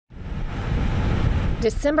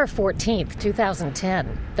December 14th,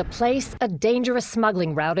 2010. The place, a dangerous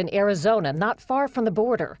smuggling route in Arizona, not far from the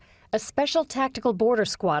border. A special tactical border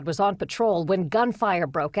squad was on patrol when gunfire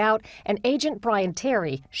broke out, and Agent Brian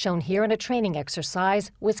Terry, shown here in a training exercise,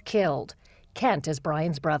 was killed. Kent is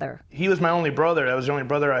Brian's brother. He was my only brother. That was the only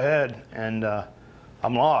brother I had, and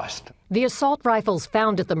I'm lost. The assault rifles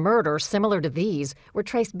found at the murder, similar to these, were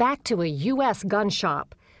traced back to a U.S. gun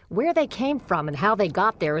shop. Where they came from and how they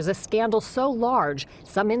got there is a scandal so large,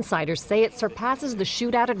 some insiders say it surpasses the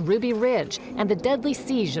shootout at Ruby Ridge and the deadly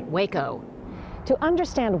siege at Waco. To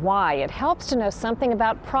understand why, it helps to know something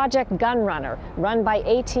about Project Gunrunner, run by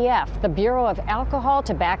ATF, the Bureau of Alcohol,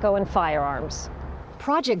 Tobacco, and Firearms.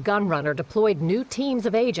 Project Gunrunner deployed new teams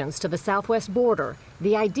of agents to the southwest border.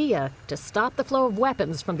 The idea, to stop the flow of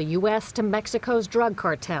weapons from the U.S. to Mexico's drug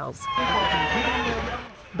cartels.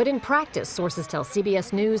 But in practice, sources tell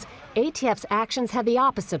CBS News, ATF's actions had the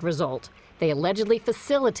opposite result. They allegedly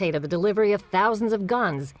facilitated the delivery of thousands of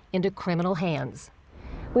guns into criminal hands.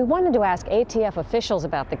 We wanted to ask ATF officials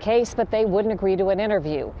about the case, but they wouldn't agree to an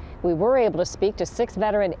interview. We were able to speak to 6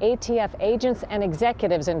 veteran ATF agents and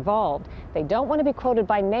executives involved. They don't want to be quoted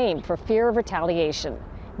by name for fear of retaliation.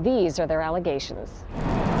 These are their allegations.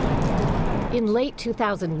 In late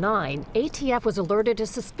 2009, ATF was alerted to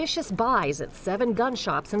suspicious buys at 7 gun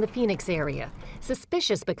shops in the Phoenix area.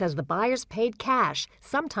 Suspicious because the buyers paid cash,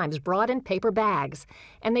 sometimes brought in paper bags.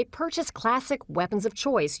 And they purchased classic weapons of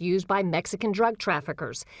choice used by Mexican drug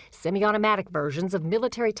traffickers, semi-automatic versions of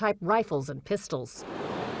military-type rifles and pistols.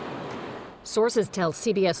 Sources tell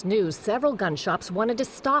CBS News several gun shops wanted to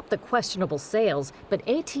stop the questionable sales, but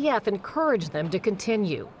ATF encouraged them to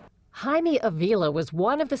continue. Jaime Avila was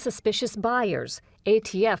one of the suspicious buyers.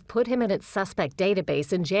 ATF put him in its suspect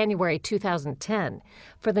database in January 2010.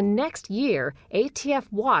 For the next year, ATF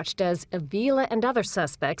watched as Avila and other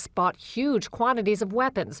suspects bought huge quantities of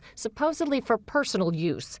weapons, supposedly for personal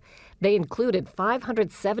use. They included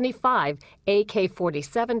 575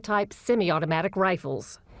 AK-47 type semi-automatic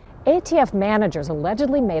rifles. ATF managers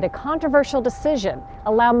allegedly made a controversial decision,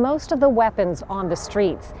 allow most of the weapons on the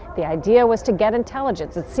streets. The idea was to get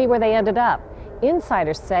intelligence and see where they ended up.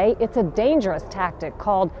 Insiders say it's a dangerous tactic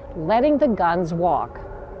called letting the guns walk.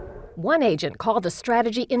 One agent called the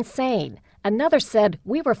strategy insane. Another said,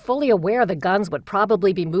 "We were fully aware the guns would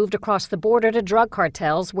probably be moved across the border to drug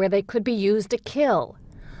cartels where they could be used to kill."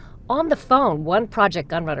 On the phone, one Project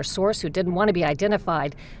Gunrunner source who didn't want to be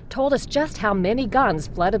identified told us just how many guns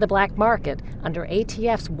flooded the black market under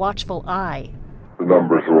ATF's watchful eye. The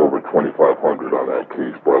numbers are over 2,500 on that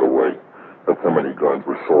case, by the way. That's how many guns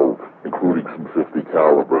were sold, including some 50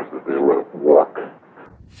 calibers that they let walk.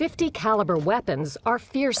 50 caliber weapons are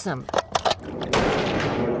fearsome.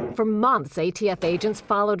 For months, ATF agents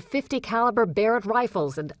followed 50 caliber Barrett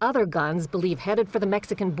rifles and other guns believed headed for the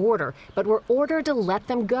Mexican border, but were ordered to let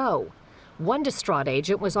them go. One distraught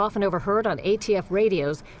agent was often overheard on ATF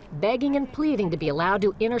radios begging and pleading to be allowed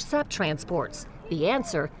to intercept transports. The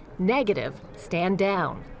answer, negative, stand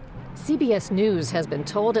down. CBS News has been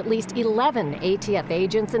told at least 11 ATF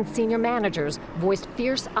agents and senior managers voiced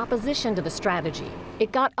fierce opposition to the strategy.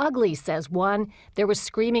 It got ugly, says one. There was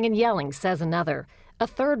screaming and yelling, says another. A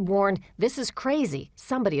third warned, "This is crazy.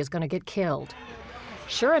 Somebody is going to get killed."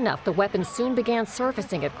 Sure enough, the weapons soon began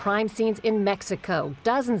surfacing at crime scenes in Mexico.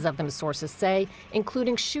 Dozens of them, sources say,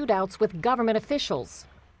 including shootouts with government officials.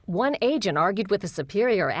 One agent argued with a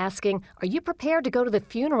superior asking, "Are you prepared to go to the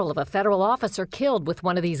funeral of a federal officer killed with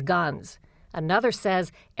one of these guns?" Another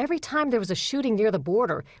says, "Every time there was a shooting near the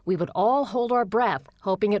border, we would all hold our breath,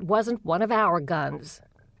 hoping it wasn't one of our guns."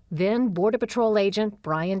 Then Border Patrol agent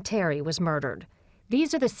Brian Terry was murdered.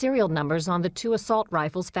 These are the serial numbers on the 2 assault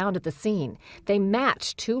rifles found at the scene. They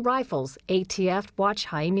match 2 rifles ATF watched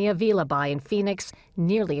Jaime Avila buy in Phoenix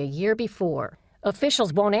nearly a year before.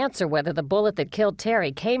 Officials won't answer whether the bullet that killed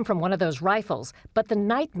Terry came from one of those rifles, but the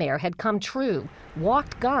nightmare had come true.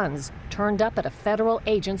 Walked guns turned up at a federal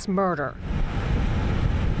agent's murder.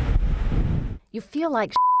 You feel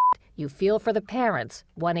like shit. You feel for the parents,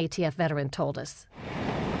 one ATF veteran told us.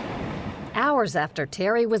 Hours after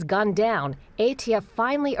Terry was gunned down, ATF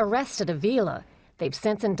finally arrested Avila. They've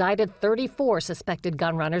since indicted 34 suspected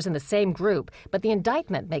gun runners in the same group, but the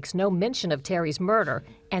indictment makes no mention of Terry's murder,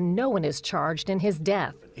 and no one is charged in his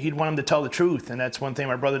death. He'd want him to tell the truth, and that's one thing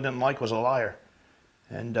my brother didn't like, was a liar.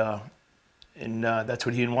 And that's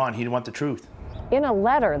what he didn't want. He didn't want the truth. In a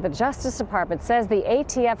letter, the Justice Department says the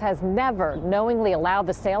ATF has never knowingly allowed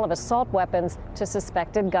the sale of assault weapons to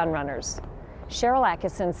suspected gun runners. Cheryl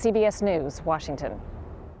Atkinson, CBS News, Washington.